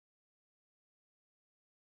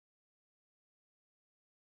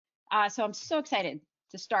So I'm so excited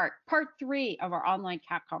to start part 3 of our online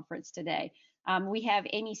cat conference today. We have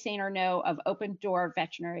Aimee St. Arnaud of Open Door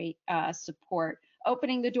Veterinary Support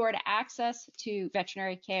opening the door to access to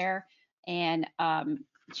veterinary care, and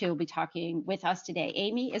she'll be talking with us today.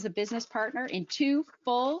 Aimee is a business partner in 2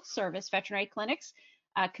 full-service veterinary clinics,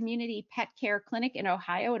 a community pet care clinic in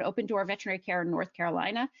Ohio and Open Door Veterinary Care in North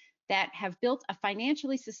Carolina, that have built a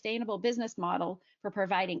financially sustainable business model for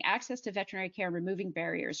providing access to veterinary care and removing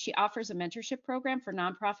barriers. She offers a mentorship program for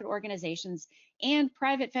nonprofit organizations and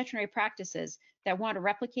private veterinary practices that want to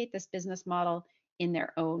replicate this business model in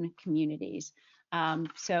their own communities.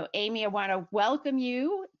 So Aimee, I want to welcome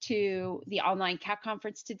you to the online cat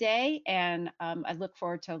conference today, and I look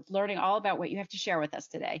forward to learning all about what you have to share with us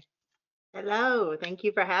today. Hello, thank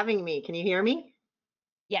you for having me. Can you hear me?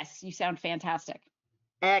 Yes, you sound fantastic.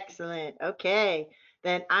 Excellent. Okay,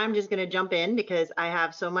 then I'm just going to jump in because I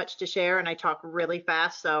have so much to share and I talk really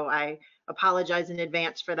fast, so I apologize in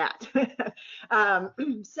advance for that.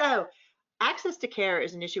 So access to care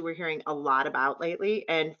is an issue we're hearing a lot about lately,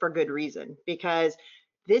 and for good reason, because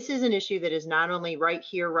this is an issue that is not only right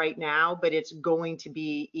here, right now, but it's going to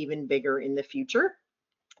be even bigger in the future.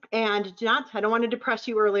 And I don't want to depress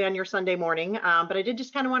you early on your Sunday morning, but I did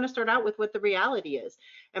just kind of want to start out with what the reality is.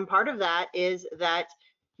 And part of that is that,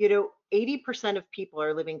 80% of people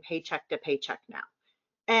are living paycheck to paycheck now.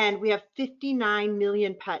 And we have 59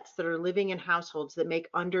 million pets that are living in households that make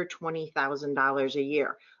under $20,000 a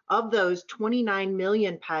year. Of those, 29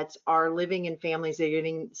 million pets are living in families that are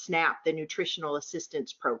getting SNAP, the Nutritional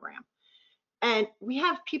Assistance Program. And we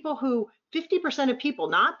have people who, 50% of people,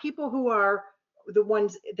 not people who are the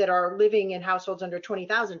ones that are living in households under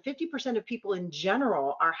 20,000, 50% of people in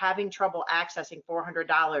general are having trouble accessing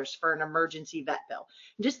 $400 for an emergency vet bill.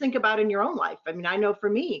 And just think about in your own life. I mean, I know for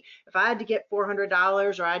me, if I had to get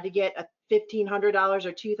 $400 or I had to get $1,500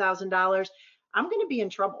 or $2,000, I'm going to be in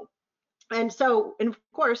trouble. And so, and of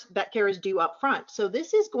course, vet care is due up front. So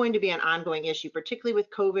this is going to be an ongoing issue, particularly with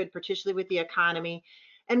COVID, particularly with the economy.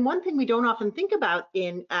 And one thing we don't often think about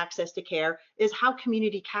in access to care is how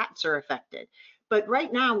community cats are affected. But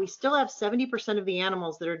right now, we still have 70% of the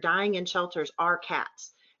animals that are dying in shelters are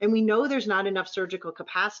cats. And we know there's not enough surgical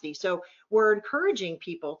capacity. So we're encouraging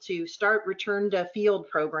people to start return to field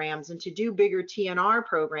programs and to do bigger TNR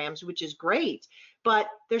programs, which is great. But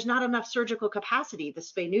there's not enough surgical capacity. The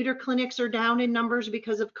spay-neuter clinics are down in numbers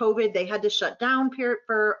because of COVID. They had to shut down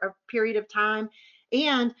for a period of time.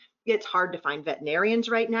 And it's hard to find veterinarians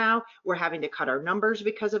right now. We're having to cut our numbers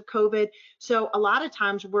because of COVID. So a lot of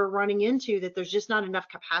times we're running into that there's just not enough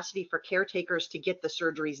capacity for caretakers to get the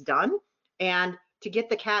surgeries done and to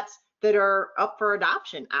get the cats that are up for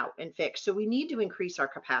adoption out and fixed. So we need to increase our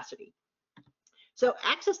capacity. So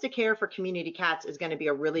access to care for community cats is going to be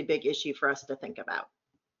a really big issue for us to think about.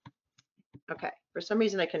 Okay, for some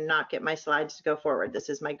reason I cannot get my slides to go forward. This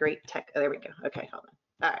is my great tech. There we go. Okay, hold on.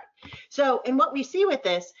 All right. So, and what we see with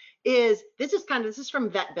this is this is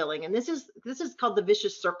from vet billing, and this is called the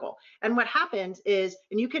vicious circle. And what happens is,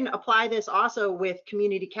 and you can apply this also with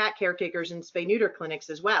community cat caretakers and spay neuter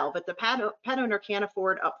clinics as well, but the pet owner can't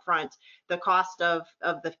afford upfront the cost of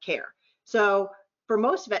the care. So for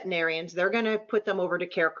most veterinarians, they're going to put them over to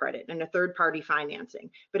care credit and a third party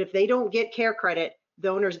financing. But if they don't get care credit, the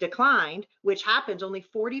owners declined, which happens, only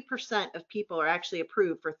 40% of people are actually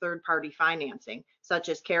approved for third-party financing, such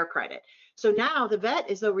as care credit. So now the vet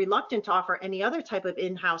is though reluctant to offer any other type of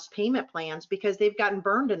in-house payment plans because they've gotten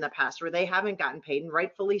burned in the past where they haven't gotten paid, and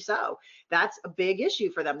rightfully so. That's a big issue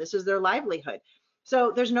for them. This is their livelihood.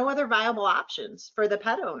 So there's no other viable options for the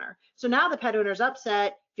pet owner. So now the pet owner's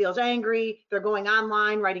upset, feels angry, they're going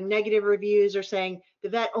online, writing negative reviews, or saying the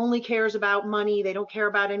vet only cares about money, they don't care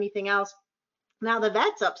about anything else. Now the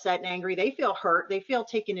vet's upset and angry, they feel hurt, they feel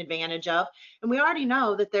taken advantage of, and we already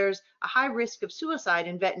know that there's a high risk of suicide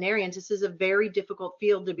in veterinarians. This is a very difficult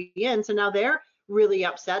field to be in, so now they're really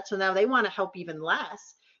upset, so now they want to help even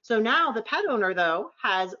less. So now the pet owner, though,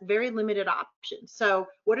 has very limited options. So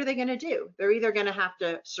what are they going to do? They're either going to have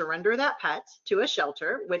to surrender that pet to a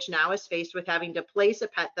shelter, which now is faced with having to place a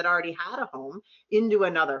pet that already had a home into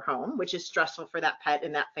another home, which is stressful for that pet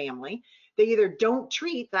and that family. They either don't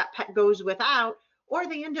treat, that pet goes without, or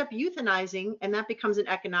they end up euthanizing, and that becomes an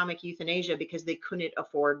economic euthanasia because they couldn't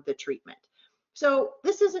afford the treatment. So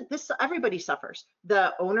everybody suffers.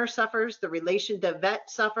 The owner suffers, the vet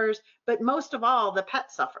suffers, but most of all, the pet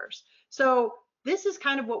suffers. So this is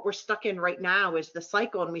kind of what we're stuck in right now, is the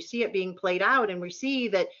cycle, and we see it being played out, and we see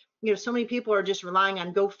that, so many people are just relying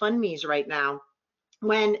on GoFundMes right now,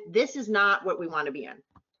 when this is not what we want to be in.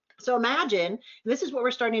 So imagine, this is what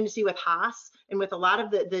we're starting to see with Haas and with a lot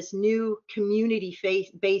of this new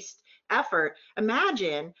community-based effort.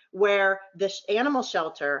 Imagine where the animal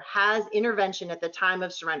shelter has intervention at the time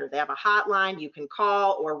of surrender. They have a hotline you can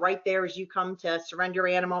call, or right there as you come to surrender your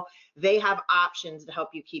animal, they have options to help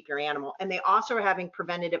you keep your animal. And they also are having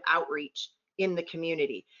preventative outreach in the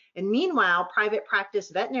community. And meanwhile, private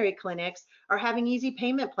practice veterinary clinics are having easy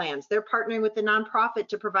payment plans. They're partnering with the nonprofit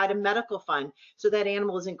to provide a medical fund so that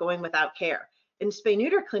animal isn't going without care. And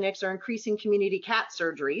spay-neuter clinics are increasing community cat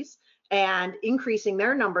surgeries and increasing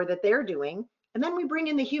their number that they're doing. And then we bring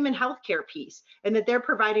in the human healthcare piece, and that they're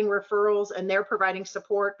providing referrals and they're providing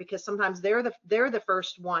support, because sometimes they're the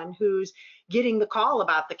first one who's getting the call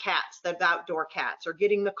about the cats, the outdoor cats, or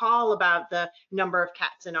getting the call about the number of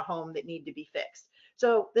cats in a home that need to be fixed.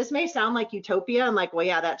 So this may sound like utopia and like, well,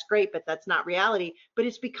 yeah, that's great, but that's not reality, but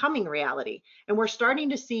it's becoming reality. And we're starting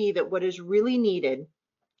to see that what is really needed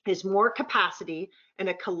is more capacity and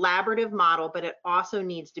a collaborative model, but it also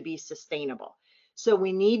needs to be sustainable. So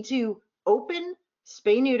we need to open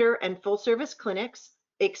spay neuter and full service clinics,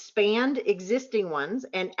 expand existing ones,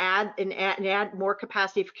 and add more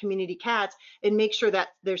capacity for community cats, and make sure that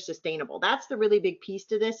they're sustainable. That's the really big piece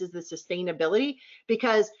to this, is the sustainability,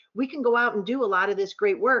 because we can go out and do a lot of this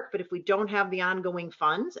great work, but if we don't have the ongoing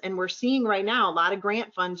funds, and we're seeing right now a lot of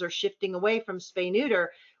grant funds are shifting away from spay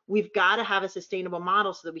neuter, we've got to have a sustainable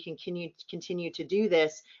model so that we can continue to do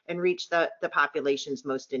this and reach the populations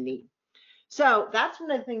most in need. So that's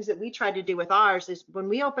one of the things that we tried to do with ours. Is when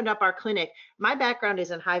we opened up our clinic, my background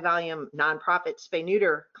is in high volume nonprofit spay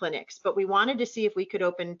neuter clinics, but we wanted to see if we could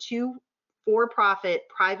open 2 for-profit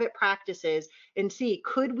private practices and see,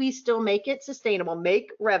 could we still make it sustainable,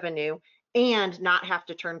 make revenue, and not have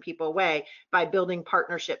to turn people away by building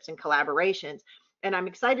partnerships and collaborations. And I'm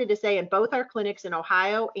excited to say, in both our clinics in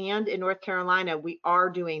Ohio and in North Carolina, we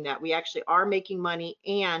are doing that. We actually are making money,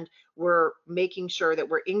 and we're making sure that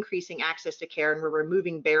we're increasing access to care, and we're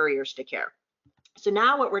removing barriers to care. So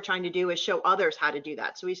now what we're trying to do is show others how to do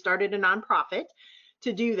that. So we started a nonprofit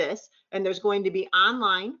to do this, and there's going to be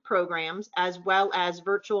online programs as well as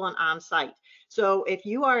virtual and on-site. So if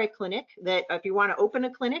you are a clinic if you want to open a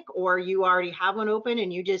clinic, or you already have one open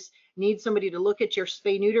and you just need somebody to look at your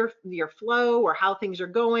spay neuter, your flow, or how things are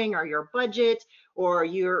going, or your budget, or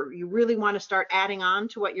you really want to start adding on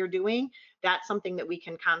to what you're doing, that's something that we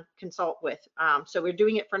can consult with. So we're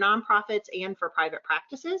doing it for nonprofits and for private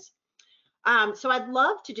practices. So I'd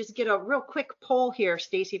love to just get a real quick poll here,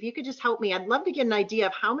 Stacy, if you could just help me. I'd love to get an idea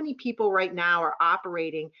of how many people right now are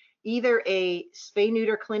operating either a spay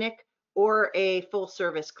neuter clinic or a full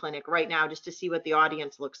service clinic right now, just to see what the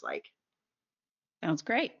audience looks like. Sounds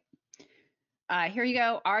great. Here you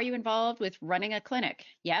go. Are you involved with running a clinic?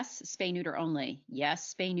 Yes, spay neuter only.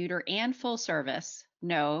 Yes, spay neuter and full service.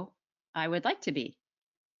 No, I would like to be.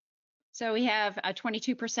 So we have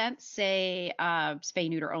 22% say spay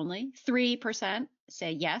neuter only, 3%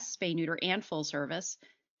 say yes, spay neuter and full service,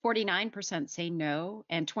 49% say no,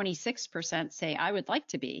 and 26% say I would like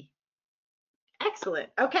to be. Excellent.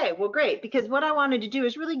 Okay, well, great, because what I wanted to do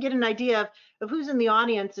is really get an idea of who's in the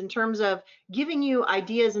audience in terms of giving you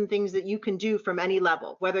ideas and things that you can do from any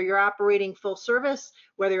level, whether you're operating full service,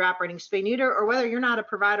 whether you're operating spay neuter, or whether you're not a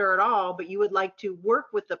provider at all, but you would like to work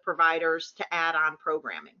with the providers to add on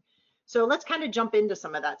programming. So let's kind of jump into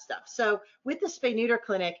some of that stuff. So with the spay neuter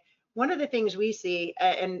clinic, one of the things we see,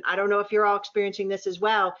 and I don't know if you're all experiencing this as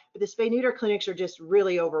well, but the spay neuter clinics are just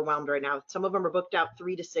really overwhelmed right now. Some of them are booked out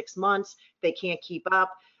 3 to 6 months. They can't keep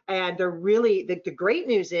up. And they're really, the great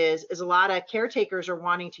news is a lot of caretakers are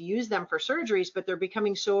wanting to use them for surgeries, but they're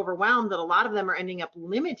becoming so overwhelmed that a lot of them are ending up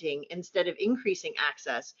limiting instead of increasing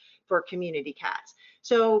access for community cats.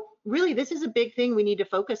 So really, this is a big thing we need to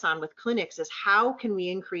focus on with clinics, is how can we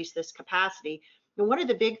increase this capacity? And one of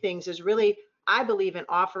the big things is really, I believe in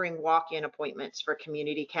offering walk-in appointments for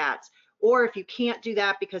community cats, or if you can't do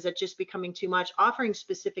that because it's just becoming too much, offering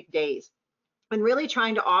specific days and really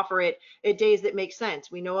trying to offer it at days that make sense.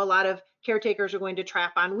 We know a lot of caretakers are going to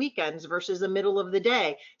trap on weekends versus the middle of the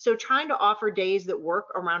day. So trying to offer days that work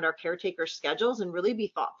around our caretakers' schedules and really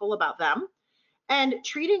be thoughtful about them. And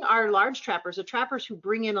treating our large trappers, the trappers who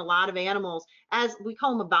bring in a lot of animals, as we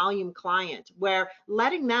call them a volume client, where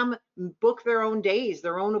letting them book their own days,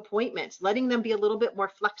 their own appointments, letting them be a little bit more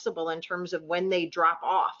flexible in terms of when they drop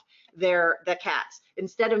off. the cats.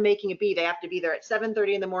 Instead of making it be, they have to be there at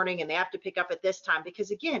 7:30 in the morning and they have to pick up at this time, because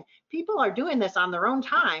again, people are doing this on their own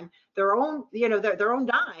time, their own, their own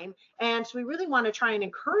dime. And so we really want to try and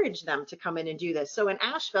encourage them to come in and do this. So in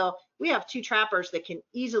Asheville, we have 2 trappers that can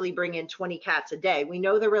easily bring in 20 cats a day. We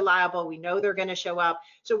know they're reliable. We know they're going to show up.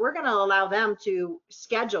 So we're going to allow them to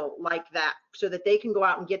schedule like that so that they can go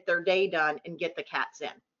out and get their day done and get the cats in.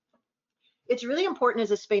 It's really important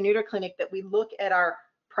as a spay-neuter clinic that we look at our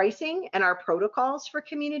pricing and our protocols for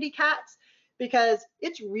community cats, because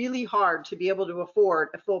it's really hard to be able to afford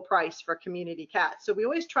a full price for community cats. So we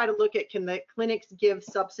always try to look at, can the clinics give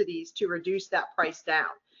subsidies to reduce that price down?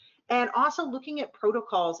 And also looking at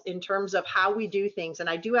protocols in terms of how we do things. And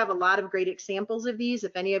I do have a lot of great examples of these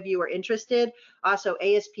if any of you are interested. Also,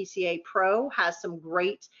 ASPCA Pro has some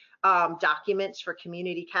great documents for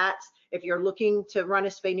community cats. If you're looking to run a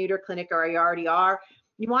spay-neuter clinic, or you already are,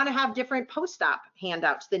 you want to have different post-op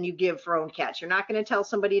handouts than you give for owned cats. You're not going to tell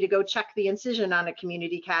somebody to go check the incision on a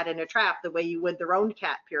community cat in a trap the way you would their own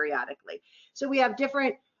cat periodically. So we have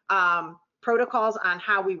different protocols on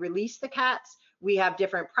how we release the cats. We have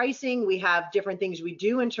different pricing. We have different things we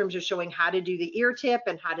do in terms of showing how to do the ear tip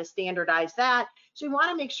and how to standardize that. So we want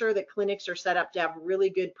to make sure that clinics are set up to have really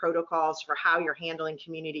good protocols for how you're handling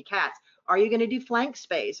community cats. Are you going to do flank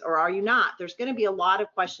space or are you not? There's going to be a lot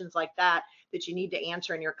of questions like that that you need to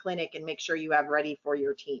answer in your clinic and make sure you have ready for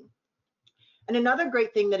your team. And another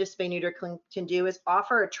great thing that a spay-neuter clinic can do is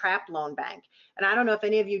offer a trap loan bank. And I don't know if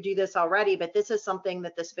any of you do this already, but this is something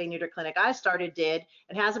that the spay-neuter clinic I started did.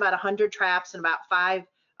 It has about 100 traps and about 5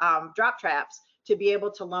 drop traps to be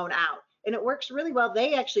able to loan out. And it works really well.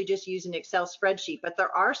 They actually just use an Excel spreadsheet, but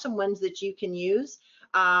there are some ones that you can use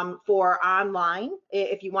for online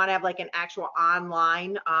if you want to have like an actual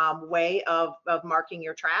online way of marking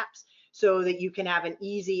your traps, so that you can have an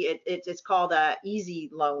easy, it's called a easy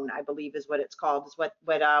loan, I believe is what it's called, is what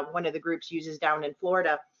one of the groups uses down in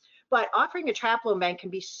Florida. But offering a trap loan bank can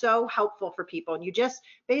be so helpful for people. And you just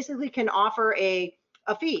basically can offer a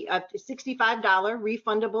fee, a $65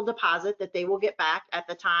 refundable deposit that they will get back at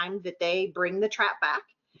the time that they bring the trap back.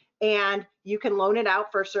 And you can loan it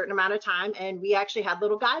out for a certain amount of time. And we actually had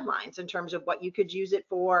little guidelines in terms of what you could use it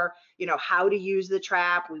for, how to use the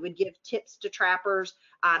trap. We would give tips to trappers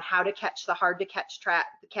on how to catch the hard to catch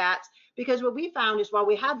cats. Because what we found is, while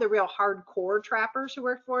we had the real hardcore trappers who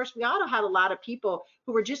worked for us, we also had a lot of people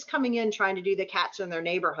who were just coming in trying to do the cats in their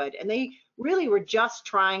neighborhood. And they really were just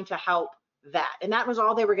trying to help that. And that was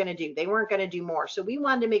all they were going to do. They weren't going to do more. So we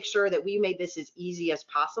wanted to make sure that we made this as easy as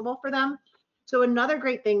possible for them. So another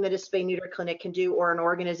great thing that a spay-neuter clinic can do, or an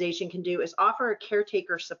organization can do, is offer a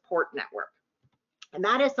caretaker support network. And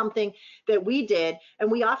that is something that we did, and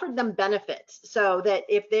we offered them benefits, so that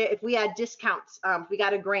if we had discounts, if we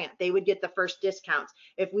got a grant, they would get the first discounts.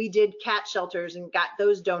 If we did cat shelters and got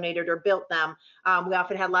those donated or built them, we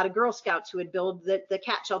often had a lot of Girl Scouts who would build the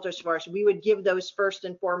cat shelters for us. We would give those first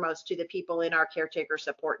and foremost to the people in our caretaker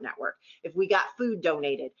support network. If we got food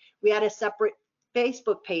donated, we had a separate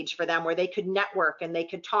Facebook page for them where they could network and they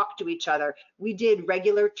could talk to each other. We did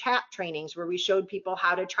regular trap trainings where we showed people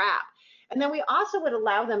how to trap. And then we also would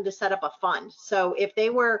allow them to set up a fund. So if they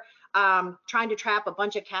were trying to trap a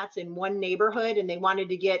bunch of cats in one neighborhood and they wanted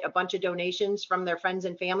to get a bunch of donations from their friends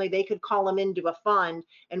and family, they could call them into a fund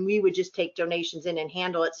and we would just take donations in and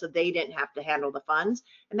handle it, so they didn't have to handle the funds.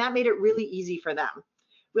 And that made it really easy for them.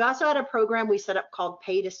 We also had a program we set up called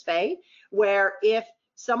Pay to Spay, where if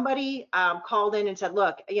somebody called in and said,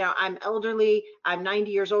 look, I'm elderly, I'm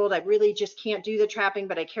 90 years old, I really just can't do the trapping,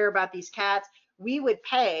 but I care about these cats, we would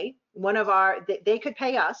pay they could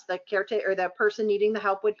pay us, the caretaker or the person needing the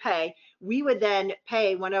help would pay. We would then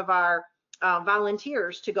pay one of our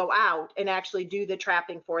volunteers to go out and actually do the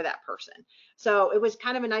trapping for that person. So it was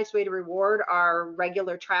kind of a nice way to reward our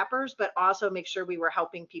regular trappers, but also make sure we were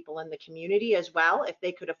helping people in the community as well if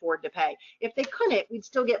they could afford to pay. If they couldn't, we'd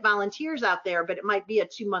still get volunteers out there, but it might be a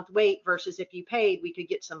 2-month wait versus if you paid, we could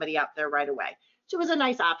get somebody out there right away. So it was a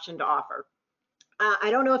nice option to offer.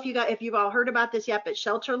 I don't know if you've all heard about this yet, but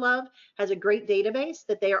Shelter Love has a great database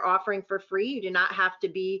that they are offering for free. You do not have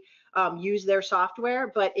to use their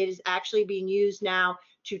software, but it is actually being used now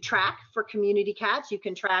to track for community cats. You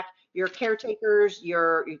can track your caretakers,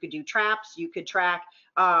 you could do traps, you could track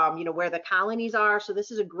where the colonies are. So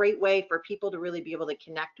this is a great way for people to really be able to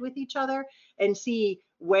connect with each other and see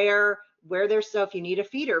where there's stuff. You need a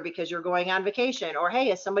feeder because you're going on vacation, or hey,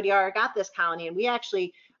 has somebody already got this colony? And we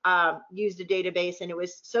actually used a database, and it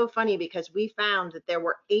was so funny because we found that there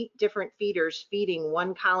were 8 different feeders feeding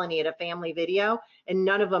one colony at a family video, and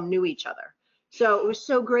none of them knew each other. So it was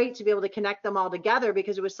so great to be able to connect them all together,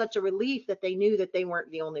 because it was such a relief that they knew that they weren't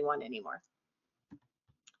the only one anymore.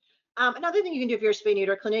 Another thing you can do if you're a spay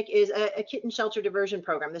neuter clinic is a kitten shelter diversion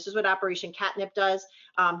program. This is what Operation Catnip does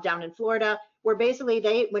down in Florida, where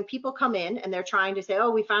basically when people come in and they're trying to say, oh,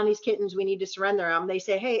 we found these kittens, we need to surrender them, they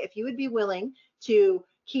say, hey, if you would be willing to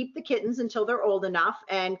keep the kittens until they're old enough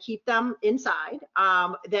and keep them inside,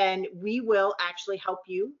 then we will actually help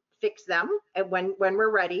you fix them when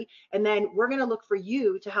we're ready, and then we're going to look for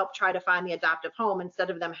you to help try to find the adoptive home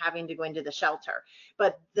instead of them having to go into the shelter.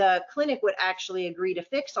 But the clinic would actually agree to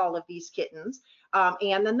fix all of these kittens,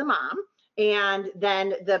 and then the mom, and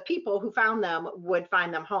then the people who found them would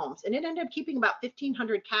find them homes. And it ended up keeping about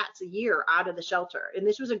 1,500 cats a year out of the shelter. And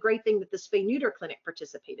this was a great thing that the spay neuter clinic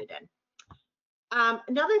participated in.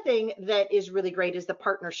 Another thing that is really great is the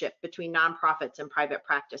partnership between nonprofits and private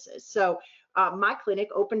practices. So my clinic,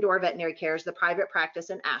 Open Door Veterinary Care, is the private practice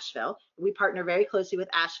in Asheville. We partner very closely with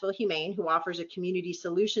Asheville Humane, who offers a community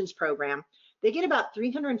solutions program. They get about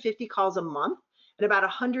 350 calls a month, and about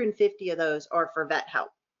 150 of those are for vet help.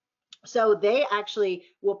 So they actually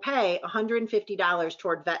will pay $150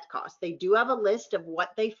 toward vet costs. They do have a list of what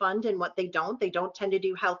they fund and what they don't. They don't tend to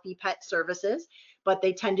do healthy pet services, but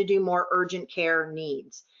they tend to do more urgent care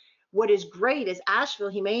needs. What is great is Asheville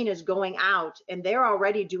Humane is going out and they're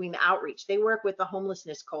already doing the outreach. They work with the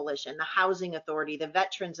Homelessness Coalition, the Housing Authority, the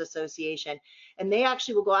Veterans Association, and they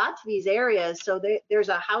actually will go out to these areas. So there's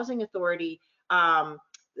a housing authority, a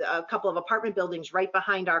couple of apartment buildings right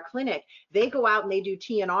behind our clinic. They go out and they do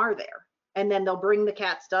TNR there. And then they'll bring the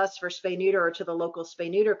cats to us for spay neuter or to the local spay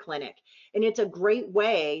neuter clinic. And it's a great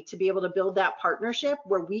way to be able to build that partnership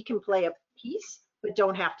where we can play a piece, but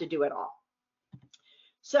don't have to do it all.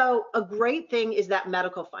 So a great thing is that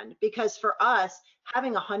medical fund, because for us,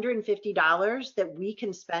 having $150 that we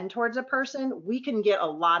can spend towards a person, we can get a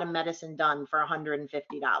lot of medicine done for $150.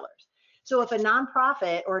 So if a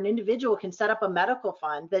nonprofit or an individual can set up a medical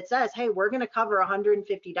fund that says, hey, we're going to cover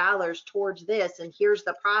 $150 towards this, and here's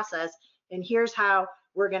the process, and here's how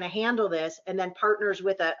we're going to handle this, and then partners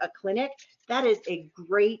with a clinic, that is a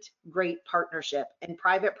great, great partnership. And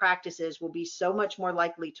private practices will be so much more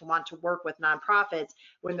likely to want to work with nonprofits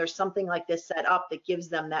when there's something like this set up that gives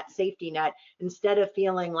them that safety net, instead of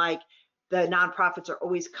feeling like the nonprofits are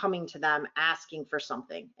always coming to them asking for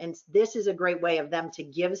something. And this is a great way of them to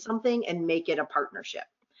give something and make it a partnership.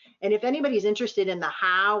 And if anybody's interested in the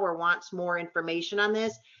how or wants more information on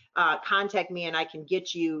this, contact me and I can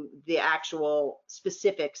get you the actual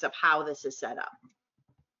specifics of how this is set up.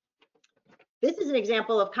 This is an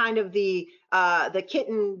example of kind of the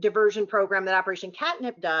kitten diversion program that Operation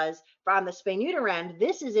Catnip does on the spay neuter end.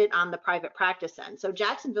 This is it on the private practice end. So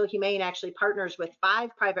Jacksonville Humane actually partners with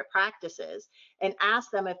 5 private practices and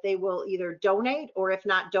asks them if they will either donate, or if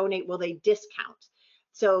not donate, will they discount,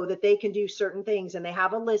 so that they can do certain things. And they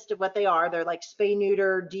have a list of what they are. They're like spay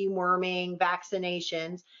neuter, deworming,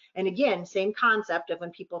 vaccinations. And again, same concept of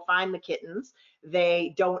when people find the kittens,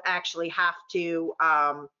 they don't actually have to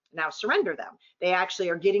now surrender them. They actually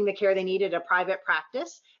are getting the care they need at a private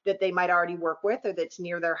practice that they might already work with or that's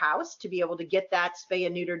near their house, to be able to get that spay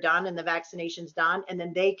and neuter done and the vaccinations done, and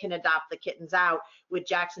then they can adopt the kittens out, with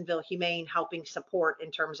Jacksonville Humane helping support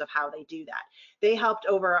in terms of how they do that. They helped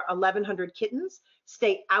over 1,100 kittens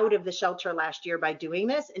stay out of the shelter last year by doing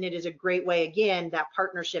this, and it is a great way, again, that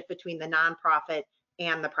partnership between the nonprofit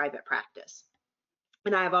and the private practice.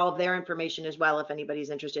 And I have all of their information as well. If anybody's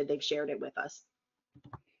interested, they've shared it with us.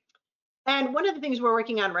 And one of the things we're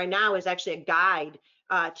working on right now is actually a guide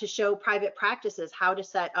to show private practices how to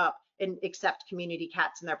set up and accept community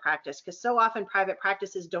cats in their practice, because so often private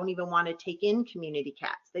practices don't even want to take in community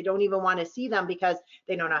cats. They don't even want to see them because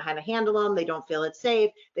they don't know how to handle them. They don't feel it's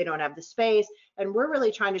safe. They don't have the space. And we're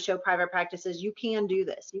really trying to show private practices you can do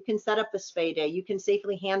this. You can set up a spay day. You can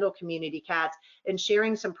safely handle community cats, and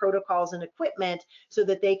sharing some protocols and equipment so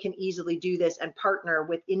that they can easily do this and partner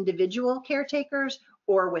with individual caretakers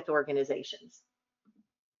or with organizations.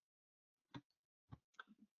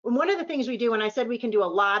 One of the things we do, and I said we can do a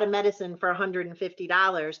lot of medicine for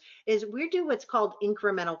 $150, is we do what's called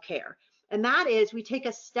incremental care. And that is, we take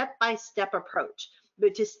a step-by-step approach,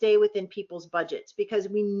 but to stay within people's budgets, because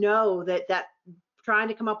we know that trying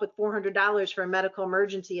to come up with $400 for a medical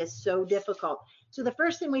emergency is so difficult. So the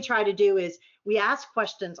first thing we try to do is we ask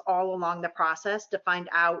questions all along the process to find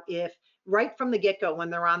out if, right from the get-go when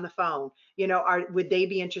they're on the phone, would they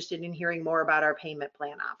be interested in hearing more about our payment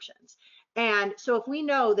plan options? And so if we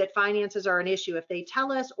know that finances are an issue, if they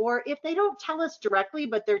tell us, or if they don't tell us directly,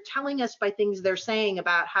 but they're telling us by things they're saying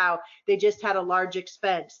about how they just had a large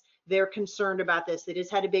expense, they're concerned about this, they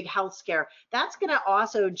just had a big health scare. That's going to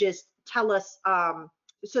also just tell us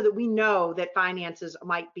so that we know that finances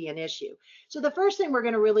might be an issue. So the first thing we're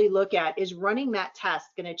going to really look at is running that test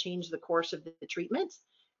going to change the course of the treatment.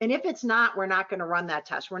 And if it's not, we're not going to run that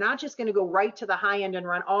test. We're not just going to go right to the high end and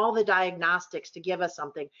run all the diagnostics to give us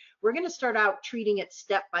something. We're going to start out treating it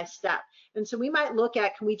step by step. And so we might look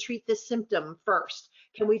at, can we treat this symptom first?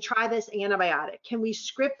 Can we try this antibiotic? Can we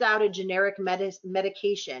script out a generic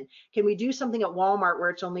medication? Can we do something at Walmart where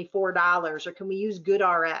it's only $4? Or can we use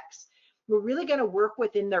GoodRx? We're really going to work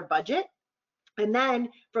within their budget. And then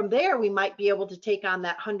from there, we might be able to take on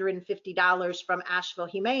that $150 from Asheville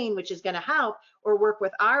Humane, which is going to help, or work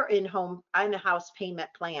with our in-house payment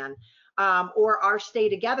plan, or our Stay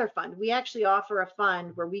Together fund. We actually offer a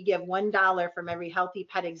fund where we give $1 from every healthy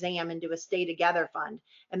pet exam into a Stay Together fund.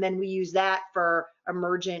 And then we use that for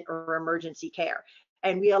emergent or emergency care.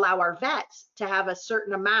 And we allow our vets to have a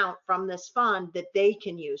certain amount from this fund that they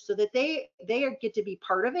can use, so that they get to be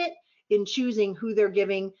part of it in choosing who they're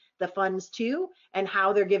giving the funds to and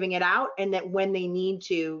how they're giving it out, and that when they need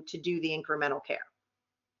to do the incremental care.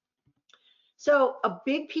 So a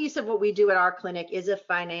big piece of what we do at our clinic is a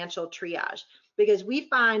financial triage, because we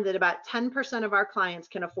find that about 10% of our clients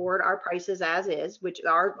can afford our prices as is, which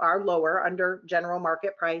are lower under general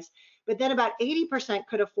market price. But then about 80%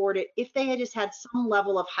 could afford it if they had just had some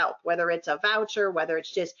level of help, whether it's a voucher, whether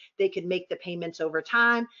it's just they could make the payments over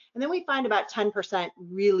time. And then we find about 10%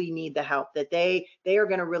 really need the help, that they are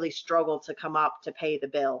going to really struggle to come up to pay the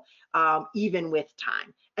bill, even with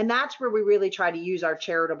time. And that's where we really try to use our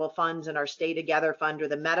charitable funds and our Stay Together fund or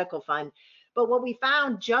the medical fund. But what we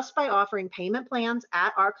found just by offering payment plans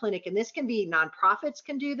at our clinic, and this can be nonprofits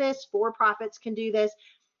can do this, for-profits can do this.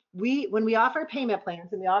 When we offer payment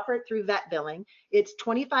plans and we offer it through vet billing, it's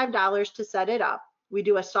 $25 to set it up. We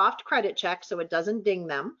do a soft credit check so it doesn't ding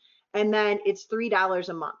them. And then it's $3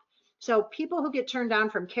 a month. So people who get turned down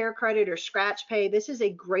from Care Credit or Scratch Pay, this is a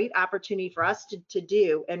great opportunity for us to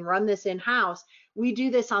do and run this in-house. We do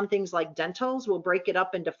this on things like dentals. We'll break it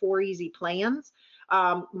up into 4 easy plans.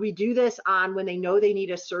 We do this on when they know they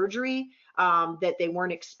need a surgery that they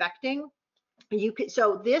weren't expecting.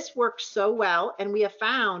 So this works so well, and we have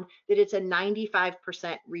found that it's a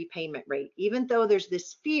 95% repayment rate. Even though there's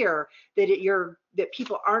this fear that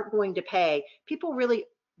people aren't going to pay, people really,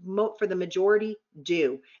 for the majority,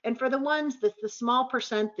 do. And for the ones, the small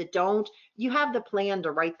percent that don't, you have the plan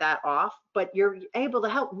to write that off, but you're able to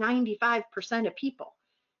help 95% of people.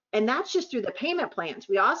 And that's just through the payment plans.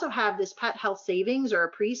 We also have this pet health savings or a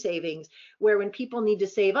pre-savings, where when people need to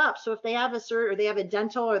save up, so if they have a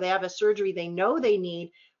dental or they have a surgery they know they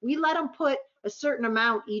need, we let them put a certain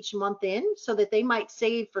amount each month in, so that they might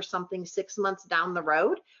save for something 6 months down the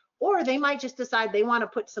road, or they might just decide they want to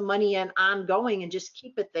put some money in ongoing and just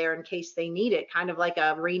keep it there in case they need it, kind of like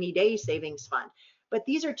a rainy day savings fund. But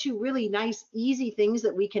these are two really nice, easy things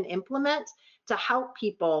that we can implement to help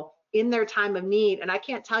people in their time of need. And I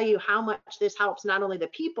can't tell you how much this helps not only the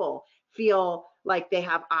people feel like they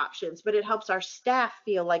have options, but it helps our staff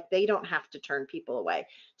feel like they don't have to turn people away.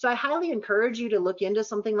 So I highly encourage you to look into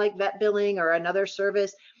something like vet billing or another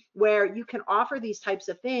service where you can offer these types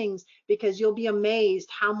of things, because you'll be amazed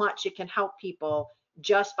how much it can help people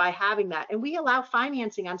just by having that. And we allow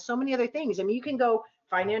financing on so many other things. I mean, you can go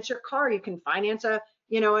finance your car, you can finance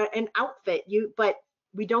an outfit, but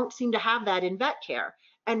we don't seem to have that in vet care.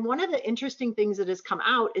 And one of the interesting things that has come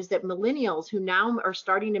out is that millennials, who now are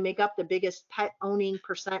starting to make up the biggest pet owning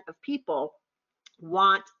percent of people,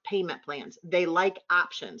 want payment plans. They like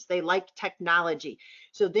options. They like technology.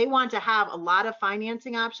 So they want to have a lot of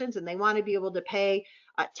financing options, and they want to be able to pay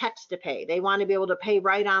text to pay. They want to be able to pay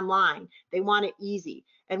right online. They want it easy.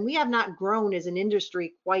 And we have not grown as an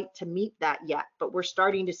industry quite to meet that yet, but we're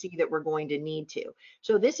starting to see that we're going to need to.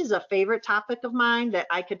 So this is a favorite topic of mine that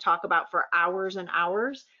I could talk about for hours and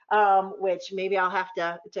hours, which maybe I'll have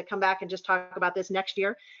to come back and just talk about this next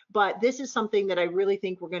year. But this is something that I really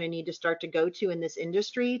think we're going to need to start to go to in this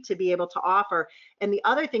industry to be able to offer. And the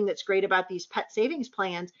other thing that's great about these pet savings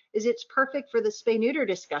plans is it's perfect for the spay-neuter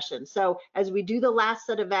discussion. So as we do the last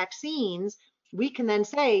set of vaccines, we can then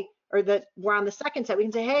say, or that we're on the second set, we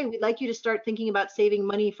can say, hey, we'd like you to start thinking about saving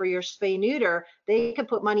money for your spay-neuter. They can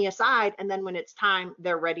put money aside, and then when it's time,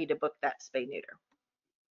 they're ready to book that spay-neuter.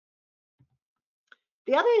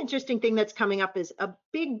 The other interesting thing that's coming up is a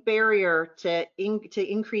big barrier to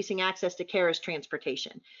increasing access to care is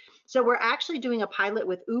transportation. So we're actually doing a pilot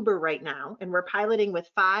with Uber right now, and we're piloting with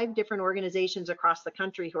 5 different organizations across the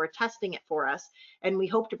country who are testing it for us. And we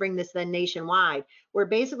hope to bring this then nationwide, where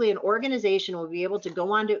basically an organization will be able to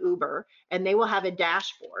go onto Uber and they will have a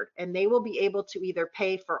dashboard and they will be able to either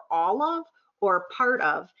pay for all of or part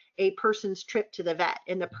of a person's trip to the vet.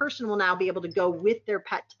 And the person will now be able to go with their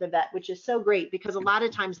pet to the vet, which is so great because a lot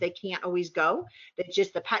of times they can't always go, that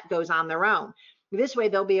just the pet goes on their own. This way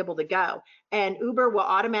they'll be able to go. And Uber will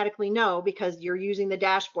automatically know, because you're using the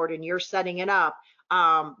dashboard and you're setting it up,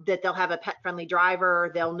 that they'll have a pet-friendly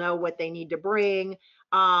driver, they'll know what they need to bring.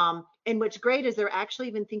 And what's great is they're actually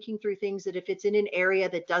even thinking through things that if it's in an area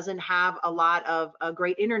that doesn't have a lot of a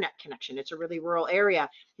great internet connection, it's a really rural area,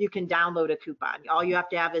 you can download a coupon. All you have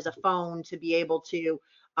to have is a phone to be able to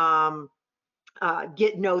know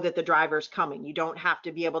that the driver's coming. You don't have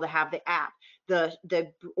to be able to have the app.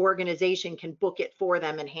 The organization can book it for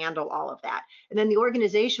them and handle all of that. And then the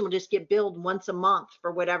organization will just get billed once a month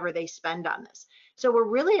for whatever they spend on this. So we're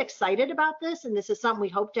really excited about this, and this is something we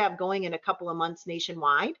hope to have going in a couple of months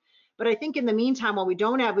nationwide. But I think in the meantime, while we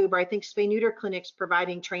don't have Uber, I think spay-neuter clinics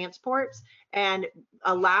providing transports and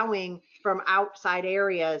allowing from outside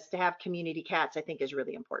areas to have community cats, I think is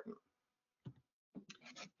really important.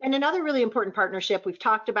 And another really important partnership, we've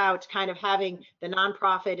talked about kind of having the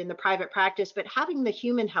nonprofit and the private practice, but having the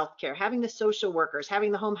human healthcare, having the social workers,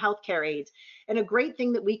 having the home healthcare aides. And a great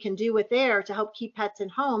thing that we can do with there to help keep pets in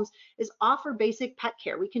homes is offer basic pet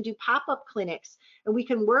care. We can do pop-up clinics, and we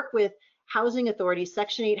can work with housing authorities,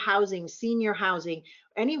 Section 8 housing, senior housing,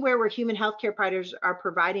 anywhere where human healthcare providers are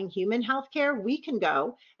providing human healthcare, we can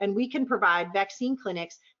go and we can provide vaccine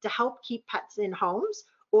clinics to help keep pets in homes,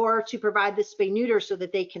 or to provide the spay neuter so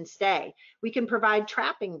that they can stay. We can provide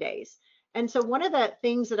trapping days. And so one of the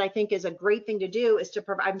things that I think is a great thing to do is to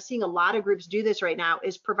provide, I'm seeing a lot of groups do this right now,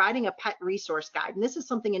 is providing a pet resource guide. And this is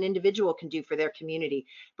something an individual can do for their community,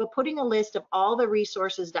 but putting a list of all the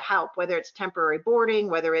resources to help, whether it's temporary boarding,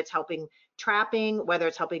 whether it's helping trapping, whether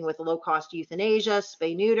it's helping with low-cost euthanasia,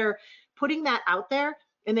 spay neuter, putting that out there,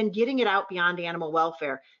 and then getting it out beyond animal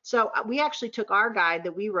welfare. So we actually took our guide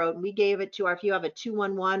that we wrote and we gave it to if you have a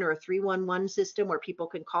 211 or a 311 system where people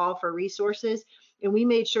can call for resources, and we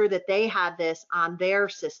made sure that they had this on their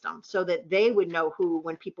system so that they would know who,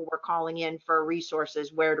 when people were calling in for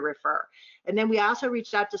resources, where to refer. And then we also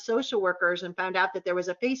reached out to social workers and found out that there was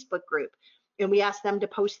a Facebook group, and we asked them to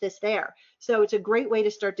post this there. So it's a great way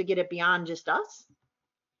to start to get it beyond just us.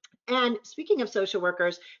 And speaking of social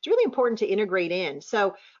workers, it's really important to integrate in.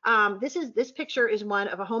 So this picture is one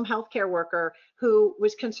of a home healthcare worker who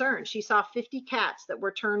was concerned. She saw 50 cats that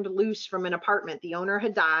were turned loose from an apartment. The owner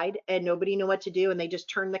had died and nobody knew what to do, and they just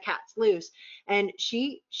turned the cats loose. And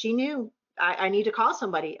she knew, I need to call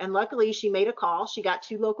somebody. And luckily she made a call. She got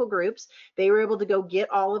 2 local groups. They were able to go get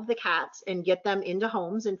all of the cats and get them into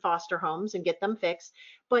homes and foster homes and get them fixed.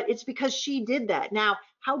 But it's because she did that. Now,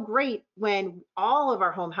 how great when all of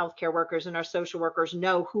our home healthcare workers and our social workers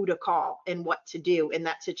know who to call and what to do in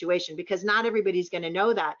that situation, because not everybody's going to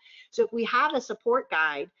know that. So if we have a support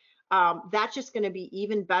guide, that's just going to be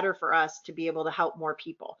even better for us to be able to help more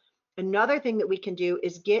people. Another thing that we can do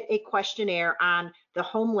is get a questionnaire on the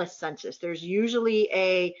homeless census. There's usually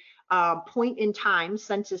a point in time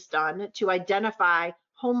census done to identify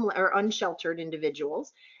homeless or unsheltered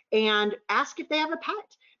individuals, and ask if they have a pet,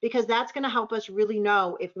 because that's going to help us really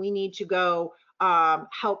know if we need to go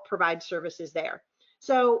help provide services there.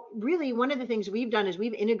 So really, one of the things we've done is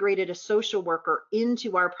we've integrated a social worker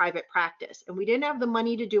into our private practice, and we didn't have the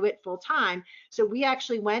money to do it full time. So we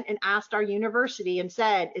actually went and asked our university and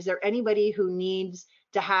said, is there anybody who needs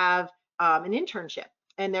to have an internship?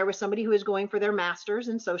 And there was somebody who was going for their master's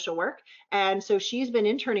in social work. And so she's been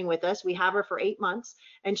interning with us. We have her for 8 months,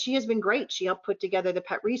 and she has been great. She helped put together the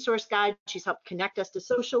pet resource guide. She's helped connect us to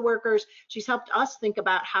social workers. She's helped us think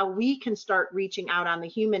about how we can start reaching out on the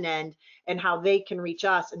human end and how they can reach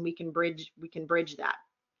us, and we can bridge that.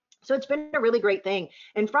 So it's been a really great thing.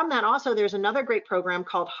 And from that also, there's another great program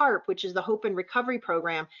called HARP, which is the Hope and Recovery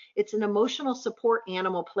Program. It's an emotional support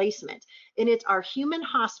animal placement. And it's our human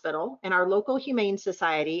hospital and our local humane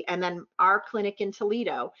society, and then our clinic in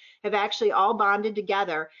Toledo, have actually all bonded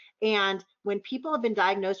together. And when people have been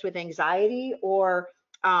diagnosed with anxiety or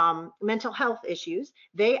mental health issues,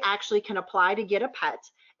 they actually can apply to get a pet.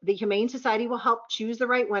 The Humane Society will help choose the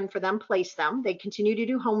right one for them, place them. They continue to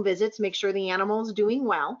do home visits, make sure the animal is doing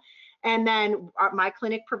well. And then my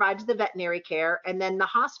clinic provides the veterinary care. And then the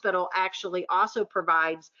hospital actually also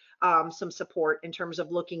provides some support in terms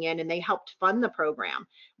of looking in, and they helped fund the program.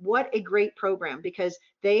 What a great program, because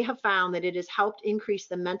they have found that it has helped increase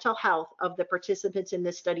the mental health of the participants in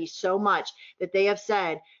this study so much that they have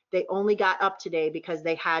said they only got up today because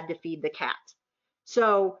they had to feed the cat.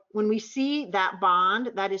 So when we see that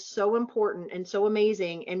bond, that is so important and so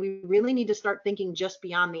amazing. And we really need to start thinking just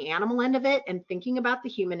beyond the animal end of it and thinking about the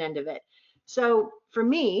human end of it. So for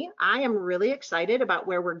me, I am really excited about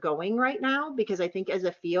where we're going right now, because I think as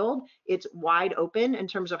a field, it's wide open in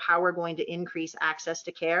terms of how we're going to increase access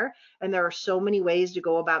to care. And there are so many ways to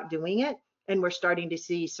go about doing it. And we're starting to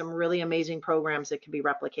see some really amazing programs that can be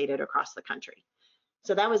replicated across the country.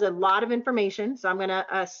 So that was a lot of information. So I'm going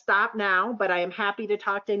to stop now, but I am happy to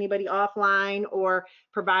talk to anybody offline or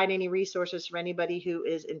provide any resources for anybody who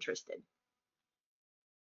is interested.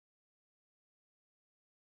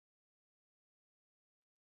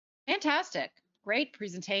 Fantastic. Great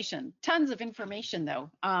presentation. Tons of information though.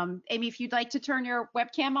 Aimee, if you'd like to turn your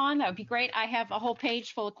webcam on, that would be great. I have a whole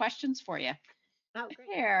page full of questions for you. Oh, great.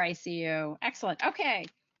 There, I see you. Excellent. Okay.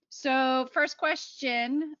 So first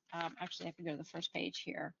question, actually I have to go to the first page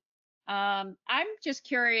here. I'm just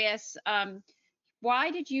curious,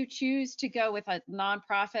 why did you choose to go with a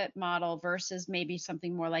nonprofit model versus maybe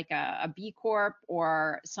something more like a B Corp,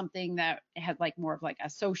 or something that had like more of like a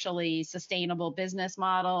socially sustainable business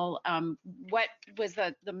model? What was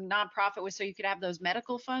the nonprofit was so you could have those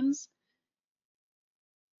medical funds?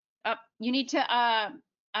 You need to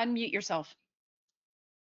unmute yourself.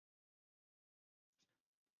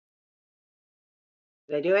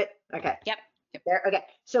 Did I do it? Okay. Yep. There, okay.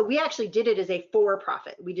 So we actually did it as a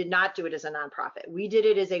for-profit. We did not do it as a nonprofit. We did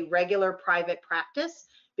it as a regular private practice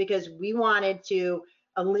because we wanted to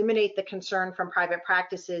eliminate the concern from private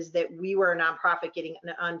practices that we were a nonprofit getting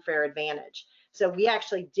an unfair advantage. So we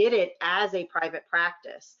actually did it as a private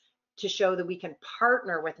practice to show that we can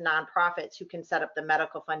partner with nonprofits who can set up the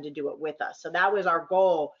medical fund to do it with us. So that was our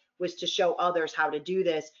goal, was to show others how to do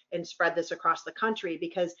this and spread this across the country,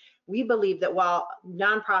 because we believe that while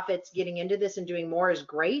nonprofits getting into this and doing more is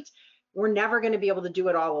great, we're never going to be able to do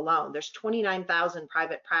it all alone. There's 29,000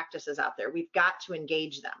 private practices out there. We've got to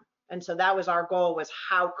engage them. And so that was our goal, was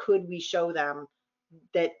how could we show them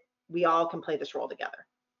that we all can play this role together.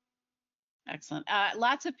 Excellent.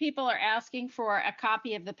 Lots of people are asking for a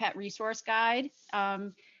copy of the pet resource guide.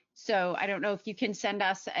 So I don't know if you can send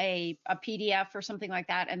us a PDF or something like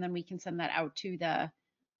that, and then we can send that out to the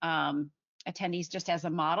attendees just as a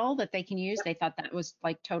model that they can use. They thought that was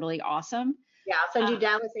like totally awesome. Yeah, I'll send you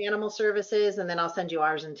Dallas Animal Services, and then I'll send you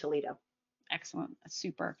ours in Toledo. Excellent.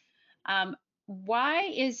 Super. Why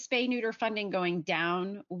is spay-neuter funding going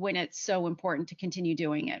down when it's so important to continue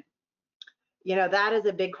doing it? You know, that is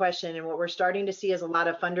a big question. And what we're starting to see is a lot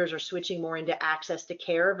of funders are switching more into access to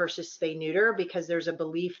care versus spay neuter, because there's a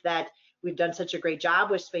belief that we've done such a great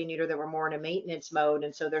job with spay neuter that we're more in a maintenance mode.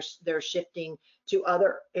 And so they're shifting to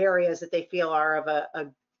other areas that they feel are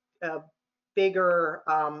of a bigger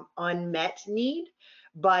unmet need.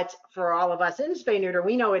 But for all of us in spay neuter,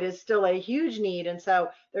 we know it is still a huge need. And so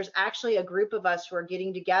there's actually a group of us who are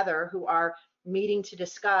getting together, who are meeting to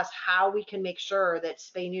discuss how we can make sure that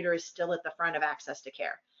spay neuter is still at the front of access to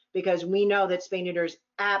care, because we know that spay neuter is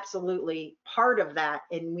absolutely part of that,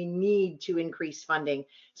 and we need to increase funding.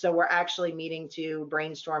 So we're actually meeting to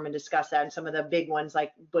brainstorm and discuss that, and some of the big ones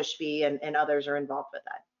like Bushby and others are involved with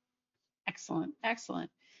that. Excellent.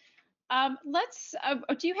 Excellent.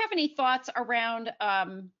 Do you have any thoughts around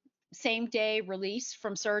same day release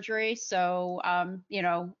from surgery? So, you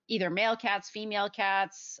know, either male cats, female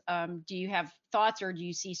cats, do you have thoughts, or do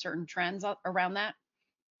you see certain trends around that?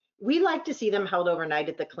 We like to see them held overnight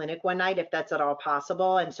at the clinic one night, if that's at all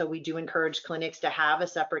possible. And so we do encourage clinics to have a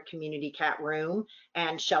separate community cat room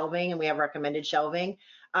and shelving, and we have recommended shelving.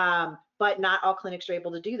 But not all clinics are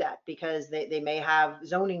able to do that, because they may have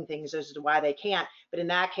zoning things as to why they can't. But in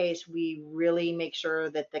that case, we really make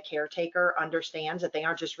sure that the caretaker understands that they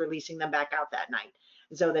aren't just releasing them back out that night,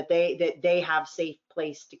 so that they have safe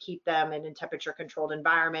place to keep them in a temperature controlled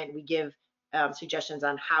environment. We give suggestions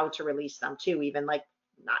on how to release them too, even like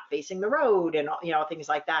not facing the road and, you know, things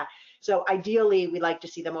like that. So ideally, we like to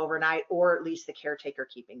see them overnight, or at least the caretaker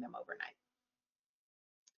keeping them overnight.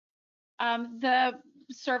 The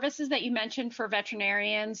services that you mentioned for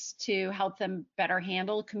veterinarians to help them better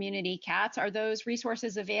handle community cats, are those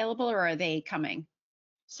resources available, or are they coming?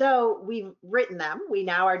 So we've written them. We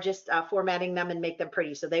now are just formatting them and make them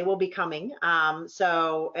pretty. So they will be coming.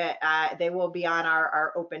 They will be on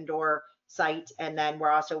our open door site. And then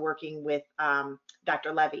we're also working with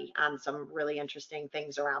Dr. Levy on some really interesting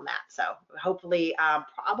things around that. So hopefully,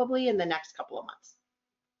 probably in the next couple of months.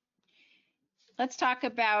 Let's talk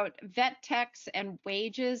about vet techs and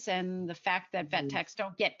wages and the fact that vet Mm. techs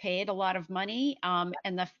don't get paid a lot of money,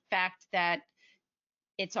 and the fact that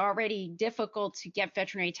it's already difficult to get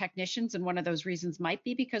veterinary technicians, and one of those reasons might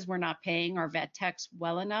be because we're not paying our vet techs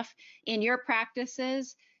well enough. In your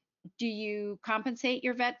practices, do you compensate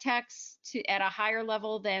your vet techs at a higher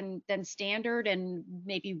level than standard? And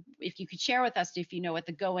maybe if you could share with us if you know what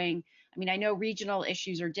the going, I mean, I know regional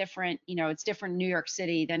issues are different, it's different in New York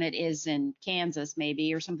City than it is in Kansas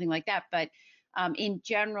maybe, or something like that. But in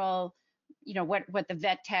general, what the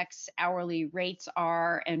vet techs hourly rates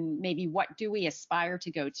are, and maybe what do we aspire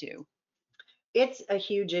to go to? It's a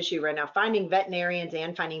huge issue right now. Finding veterinarians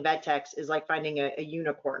and finding vet techs is like finding a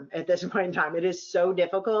unicorn at this point in time. It is so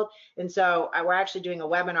difficult. And so we're actually doing a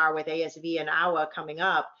webinar with ASV and AWA coming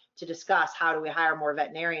up to discuss how do we hire more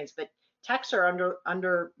veterinarians. But techs are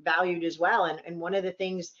undervalued as well. And one of the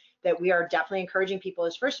things that we are definitely encouraging people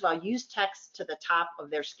is, first of all, use techs to the top of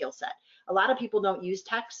their skill set. A lot of people don't use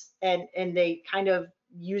techs, and they kind of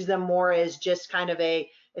use them more as just kind of an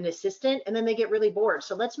assistant, and then they get really bored.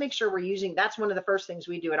 So let's make sure we're using, that's one of the first things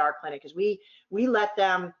we do at our clinic, is we let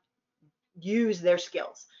them use their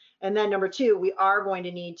skills. And then number two, we are going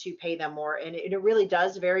to need to pay them more, and it really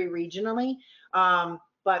does vary regionally.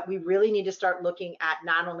 But we really need to start looking at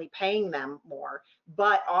not only paying them more,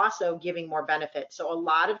 but also giving more benefits. So a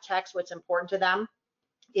lot of techs, what's important to them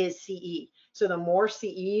is CE. So the more CE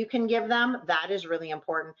you can give them, that is really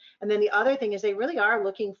important. And then the other thing is they really are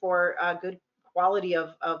looking for a good quality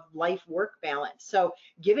of life work balance. So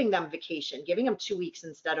giving them vacation, giving them 2 weeks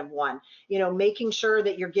instead of one, making sure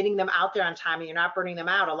that you're getting them out there on time and you're not burning them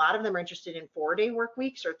out. A lot of them are interested in 4-day work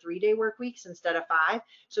weeks or 3-day work weeks instead of 5.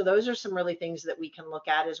 So those are some really things that we can look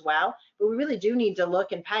at as well. But we really do need to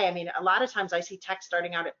look and pay. I mean, a lot of times I see tech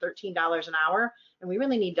starting out at $13 an hour, and we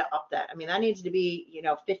really need to up that. I mean, that needs to be,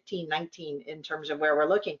 15, 19 in terms of where we're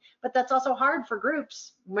looking. But that's also hard for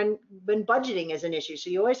groups when budgeting is an issue.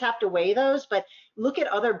 So you always have to weigh those, but look at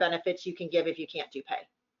other benefits you can give if you can't do pay.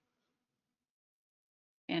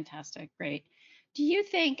 Fantastic, great. Do you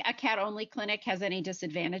think a cat-only clinic has any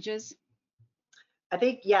disadvantages? I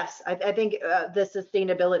think, yes, I think the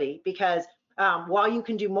sustainability, because while you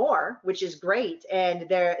can do more, which is great, and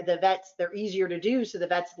the vets, they're easier to do, so the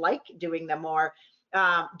vets like doing them more.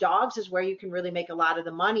 Dogs is where you can really make a lot of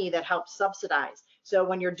the money that helps subsidize. So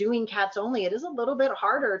when you're doing cats only, it is a little bit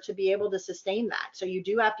harder to be able to sustain that. So you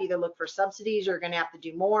do have to either look for subsidies, or you're going to have to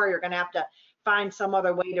do more, you're going to have to find some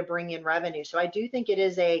other way to bring in revenue. So I do think it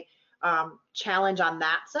is a challenge on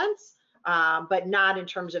that sense, but not in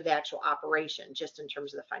terms of the actual operation, just in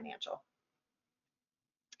terms of the financial.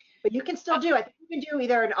 But you can still do, I think you can do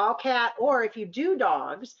either an all cat, or if you do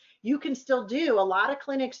dogs, you can still do, a lot of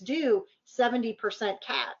clinics do 70%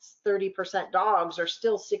 cats, 30% dogs, or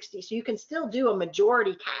still 60. So you can still do a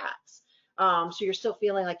majority cats. So you're still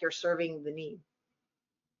feeling like you're serving the need.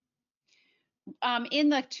 In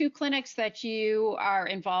the 2 clinics that you are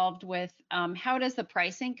involved with, how does the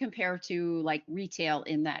pricing compare to like retail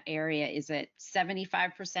in that area? Is it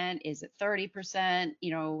 75%? Is it 30%?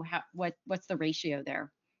 What's the ratio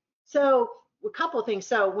there? So a couple of things.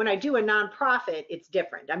 So when I do a nonprofit, it's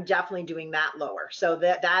different. I'm definitely doing that lower. So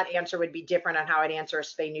that answer would be different on how I'd answer a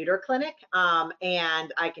spay-neuter clinic.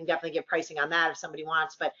 And I can definitely get pricing on that if somebody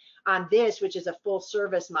wants. But on this, which is a full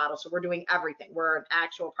service model, so we're doing everything. We're an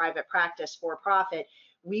actual private practice for profit.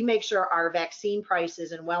 We make sure our vaccine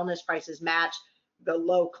prices and wellness prices match the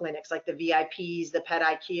low clinics, like the VIPs, the Pet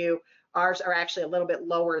IQ. Ours are actually a little bit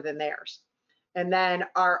lower than theirs. And then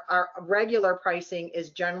our regular pricing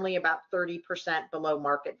is generally about 30% below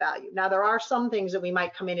market value. Now, there are some things that we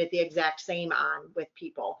might come in at the exact same on with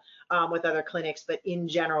people, with other clinics, but in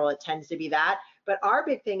general, it tends to be that. But our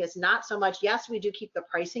big thing is not so much, yes, we do keep the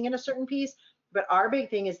pricing in a certain piece, but our big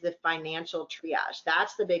thing is the financial triage.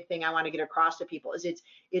 That's the big thing I want to get across to people, is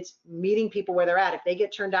it's meeting people where they're at. If they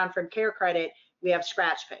get turned down from care credit, we have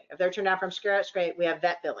scratch pay. If they're turned down from scratch pay, we have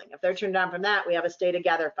vet billing. If they're turned down from that, we have a stay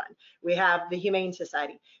together fund. We have the Humane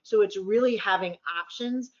Society. So it's really having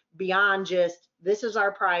options beyond just this is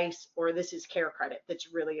our price or this is care credit.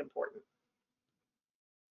 That's really important.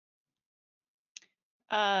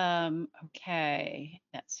 Okay,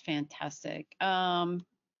 that's fantastic. Let's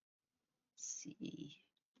see.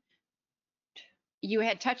 You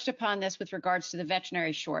had touched upon this with regards to the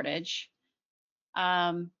veterinary shortage.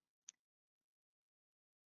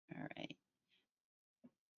 All right.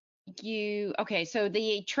 Okay, so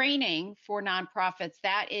the training for nonprofits,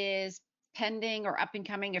 that is pending or up and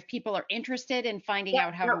coming? If people are interested in finding Yeah,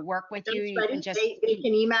 out how no, to work with you, that's you can ready. just They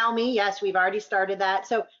can email me. Yes, we've already started that.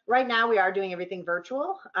 So right now we are doing everything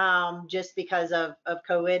virtual, just because of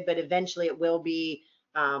COVID, but eventually it will be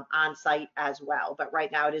on site as well. But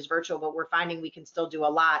right now it is virtual, but we're finding we can still do a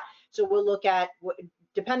lot. So we'll look at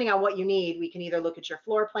depending on what you need, we can either look at your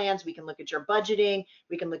floor plans, we can look at your budgeting,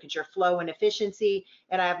 we can look at your flow and efficiency.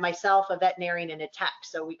 And I have myself, a veterinarian, and a tech.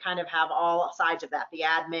 So we kind of have all sides of that, the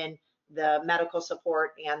admin, the medical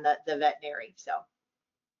support, and the veterinary. So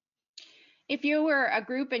if you were a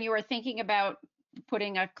group and you were thinking about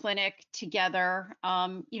putting a clinic together,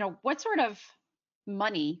 what sort of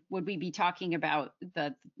money would we be talking about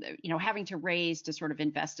having to raise to sort of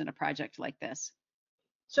invest in a project like this?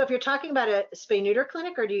 so if you're talking about a spay neuter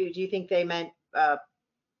clinic, or do you think they meant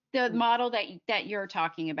The model that you're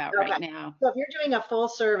talking about okay. right now. So if you're doing a full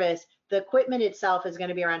service, the equipment itself is going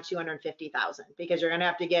to be around 250,000 because you're going to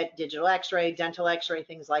have to get digital x-ray, dental x-ray,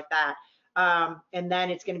 things like that. And then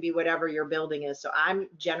it's going to be whatever your building is. So I'm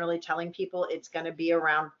generally telling people it's going to be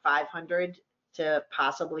around 500 to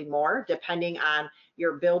possibly more, depending on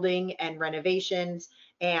your building and renovations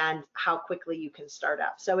and how quickly you can start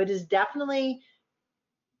up. So it is definitely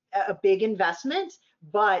a big investment,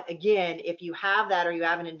 but again, if you have that or you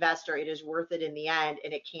have an investor, it is worth it in the end,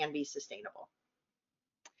 and it can be sustainable.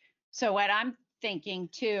 So what I'm thinking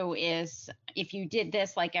too is if you did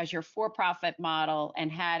this like as your for-profit model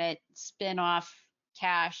and had it spin off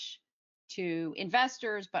cash to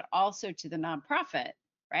investors, but also to the nonprofit,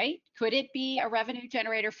 right? Could it be a revenue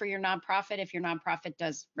generator for your nonprofit if your nonprofit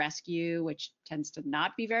does rescue, which tends to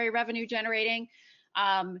not be very revenue generating?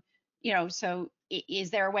 So is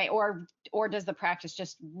there a way, or does the practice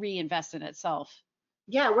just reinvest in itself?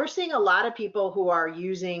 Yeah, we're seeing a lot of people who are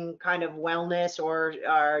using kind of wellness or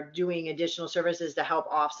are doing additional services to help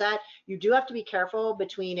offset. You do have to be careful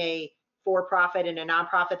between a for-profit and a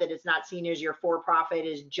nonprofit, that it's not seen as your for-profit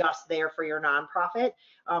is just there for your nonprofit.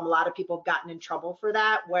 A lot of people have gotten in trouble for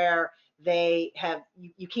that, where they have,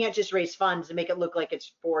 you can't just raise funds and make it look like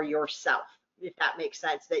it's for yourself, if that makes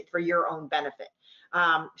sense, that for your own benefit.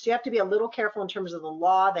 So you have to be a little careful in terms of the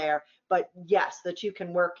law there, but yes, the two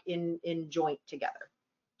can work in joint together.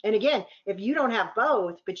 And again, if you don't have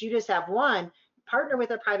both, but you just have one, partner with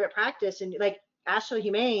a private practice. And like Asheville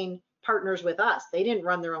Humane partners with us. They didn't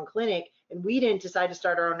run their own clinic, and we didn't decide to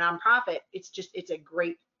start our own nonprofit. It's a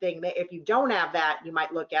great thing. If you don't have that, you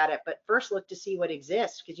might look at it, but first look to see what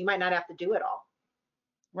exists, because you might not have to do it all.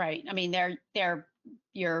 Right. I mean,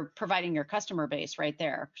 you're providing your customer base right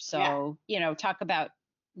there. So, Yeah. Talk about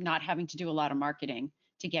not having to do a lot of marketing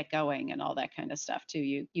to get going and all that kind of stuff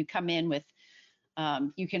too. You come in with,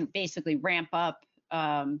 you can basically ramp up,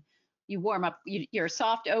 you warm up, your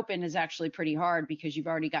soft open is actually pretty hard because you've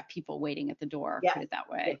already got people waiting at the door, Yeah. put it that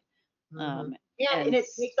way. Mm-hmm. And it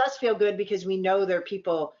makes us feel good because we know there are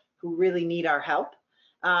people who really need our help.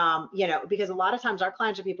 Because a lot of times our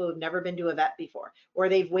clients are people who've never been to a vet before, or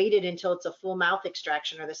they've waited until it's a full mouth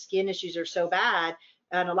extraction, or the skin issues are so bad.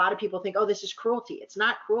 And a lot of people think, oh, this is cruelty. It's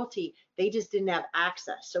not cruelty. They just didn't have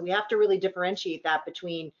access. So we have to really differentiate that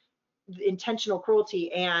between intentional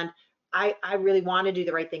cruelty and I really want to do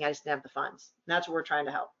the right thing. I just didn't have the funds. And that's what we're trying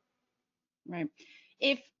to help. Right.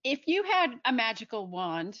 If you had a magical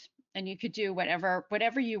wand and you could do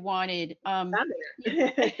whatever you wanted,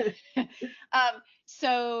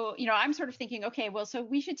 so I'm sort of thinking, okay, well, so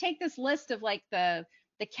we should take this list of like the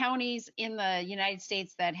counties in the United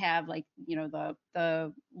States that have like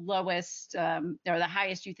the lowest or the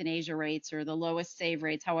highest euthanasia rates or the lowest save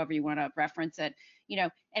rates, however you want to reference it,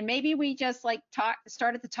 and maybe we just like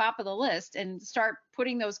start at the top of the list and start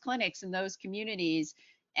putting those clinics in those communities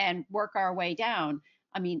and work our way down.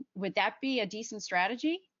 I mean, would that be a decent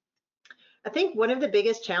strategy? I think one of the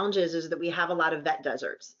biggest challenges is that we have a lot of vet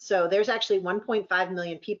deserts. So there's actually 1.5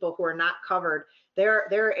 million people who are not covered. There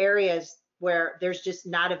are areas where there's just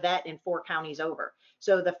not a vet in 4 counties over.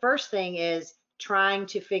 So the first thing is trying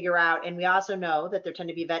to figure out, and we also know that there tend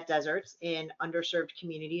to be vet deserts in underserved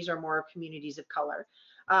communities or more communities of color.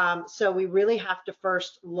 So we really have to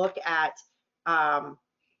first look at,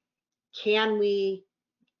 can we,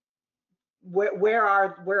 where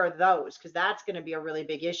are those? Because that's going to be a really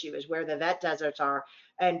big issue, is where the vet deserts are.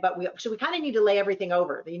 So we kind of need to lay everything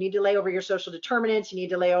over. You need to lay over your social determinants. You need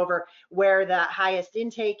to lay over where the highest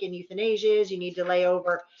intake in euthanasia is. You need to lay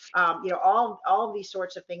over, all of these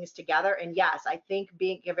sorts of things together. And yes, I think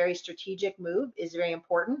being a very strategic move is very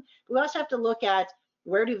important. But we also have to look at,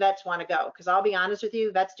 where do vets want to go? Because I'll be honest with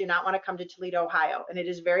you, vets do not want to come to Toledo, Ohio, and it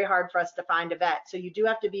is very hard for us to find a vet. So you do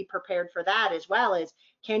have to be prepared for that, as well as,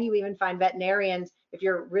 can you even find veterinarians if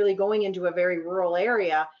you're really going into a very rural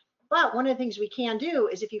area? But one of the things we can do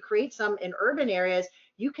is if you create some in urban areas,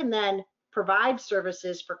 you can then provide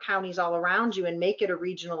services for counties all around you and make it a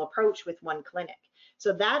regional approach with one clinic.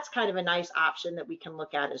 So that's kind of a nice option that we can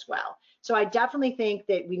look at as well. So I definitely think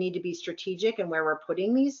that we need to be strategic in where we're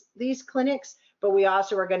putting these clinics, but we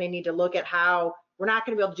also are going to need to look at how we're not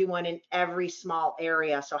going to be able to do one in every small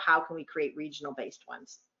area. So how can we create regional based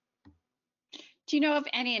ones? Do you know of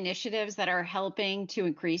any initiatives that are helping to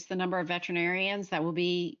increase the number of veterinarians that will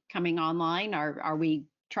be coming online? Are we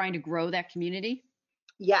trying to grow that community?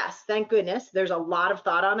 Yes, thank goodness. There's a lot of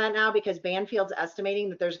thought on that now because Banfield's estimating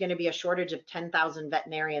that there's going to be a shortage of 10,000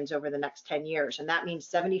 veterinarians over the next 10 years. And that means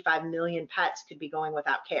 75 million pets could be going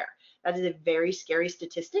without care. That is a very scary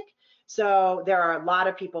statistic. So there are a lot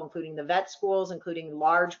of people, including the vet schools, including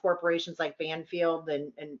large corporations like Banfield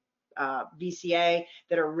and VCA,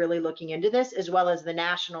 that are really looking into this, as well as the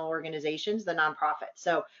national organizations, the nonprofits.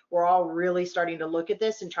 So we're all really starting to look at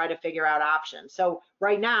this and try to figure out options. So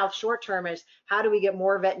right now, short term is how do we get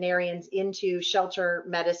more veterinarians into shelter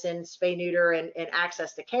medicine, spay, neuter, and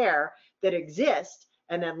access to care that exist?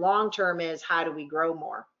 And then long term is how do we grow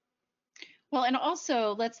more? Well, and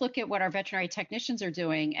also let's look at what our veterinary technicians are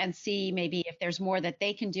doing and see maybe if there's more that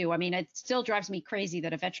they can do. I mean, it still drives me crazy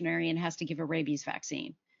that a veterinarian has to give a rabies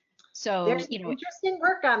vaccine. So, There's interesting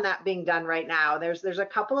work on that being done right now. There's a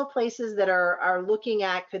couple of places that are looking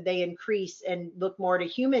at could they increase and look more to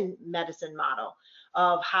human medicine model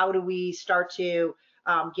of how do we start to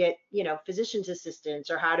get physician's assistants,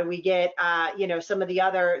 or how do we get some of the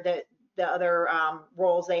other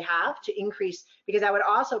roles they have to increase, because that would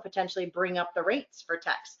also potentially bring up the rates for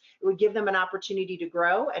techs. It would give them an opportunity to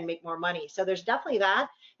grow and make more money. So there's definitely that.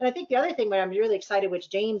 And I think the other thing that I'm really excited, which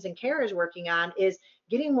James and Kara is working on, is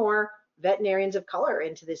getting more veterinarians of color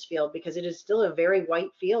into this field, because it is still a very white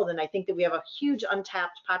field. And I think that we have a huge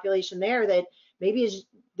untapped population there that maybe is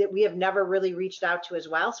that we have never really reached out to as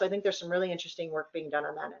well. So I think there's some really interesting work being done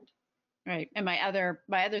on that end. right. And my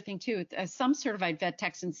other thing too, some certified vet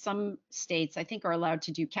techs in some states, I think, are allowed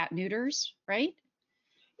to do cat neuters, right?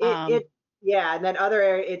 Um, Yeah, and then other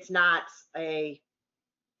area, it's not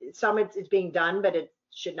it's being done, but it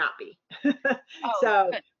should not be. oh,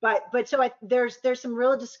 So, good. there's some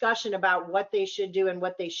real discussion about what they should do and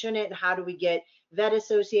what they shouldn't, and how do we get vet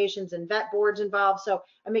associations and vet boards involved. So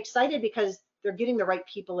I'm excited because they're getting the right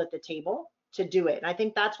people at the table to do it. And I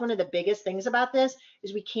think that's one of the biggest things about this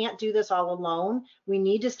is we can't do this all alone. We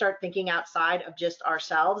need to start thinking outside of just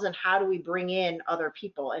ourselves, and how do we bring in other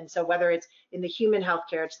people? And so whether it's in the human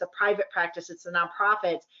healthcare, it's the private practice, it's the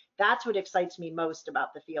nonprofits, that's what excites me most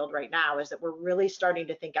about the field right now, is that we're really starting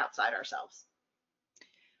to think outside ourselves.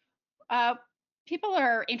 Uh, People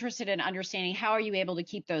are interested in understanding how are you able to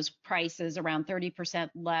keep those prices around 30%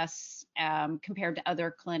 less compared to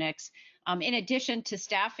other clinics. In addition to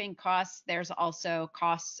staffing costs, there's also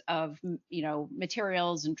costs of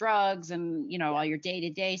materials and drugs and all your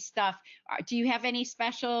day-to-day stuff. Do you have any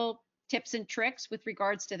special tips and tricks with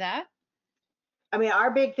regards to that? I mean,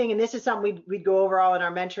 our big thing, and this is something we'd go over all in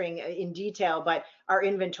our mentoring in detail, but our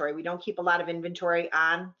inventory. We don't keep a lot of inventory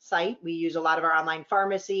on site. We use a lot of our online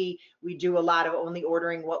pharmacy. We do a lot of only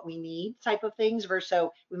ordering what we need type of things, versus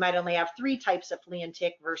so we might only have 3 types of flea and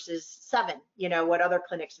tick versus 7, what other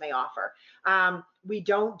clinics may offer. We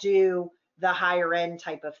don't do the higher end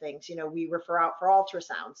type of things. We refer out for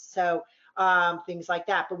ultrasounds. So things like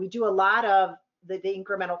that. But we do a lot of the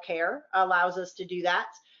incremental care allows us to do that.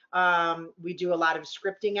 We do a lot of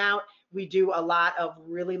scripting out. We do a lot of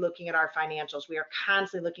really looking at our financials. We are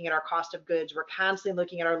constantly looking at our cost of goods. We're constantly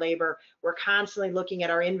looking at our labor. We're constantly looking at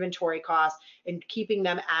our inventory costs and keeping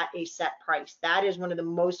them at a set price. That is one of the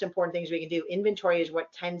most important things we can do. Inventory is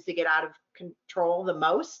what tends to get out of control the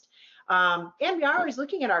most. And we are always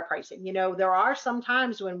looking at our pricing. There are some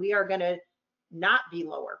times when we are going to not be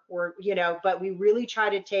lower, or but we really try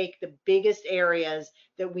to take the biggest areas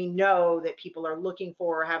that we know that people are looking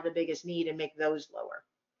for or have the biggest need and make those lower.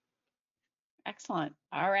 Excellent.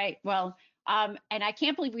 All right. Well, and I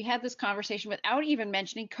can't believe we had this conversation without even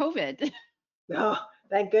mentioning COVID. Oh,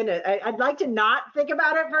 thank goodness. I'd like to not think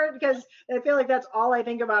about it because I feel like that's all I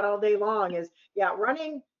think about all day long is,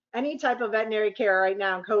 running any type of veterinary care right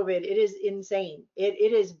now in COVID. It is insane.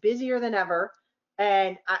 It is busier than ever.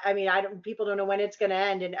 And I mean, people don't know when it's going to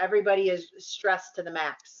end, and everybody is stressed to the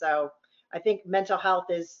max. So I think mental health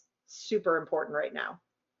is super important right now.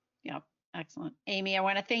 Yeah, excellent. Aimee, I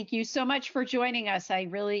want to thank you so much for joining us. I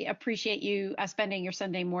really appreciate you spending your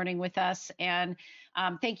Sunday morning with us. And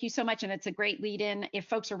thank you so much. And it's a great lead in. If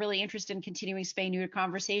folks are really interested in continuing spay neuter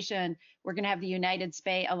conversation, we're going to have the United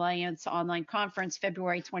Spay Alliance online conference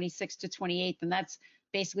February 26th to 28th. And that's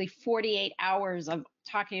basically 48 hours of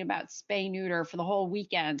talking about spay neuter for the whole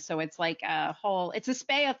weekend. So it's like it's a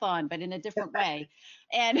spayathon, but in a different way.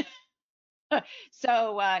 And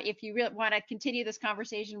so if you really want to continue this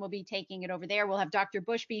conversation, we'll be taking it over there. We'll have Dr.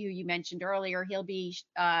 Bushby, who you mentioned earlier. He'll be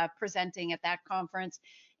presenting at that conference.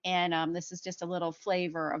 And this is just a little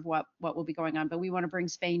flavor of what will be going on. But we want to bring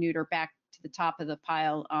spay neuter back to the top of the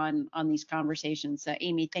pile on these conversations.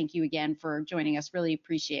 Aimee, thank you again for joining us. Really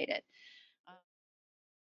appreciate it.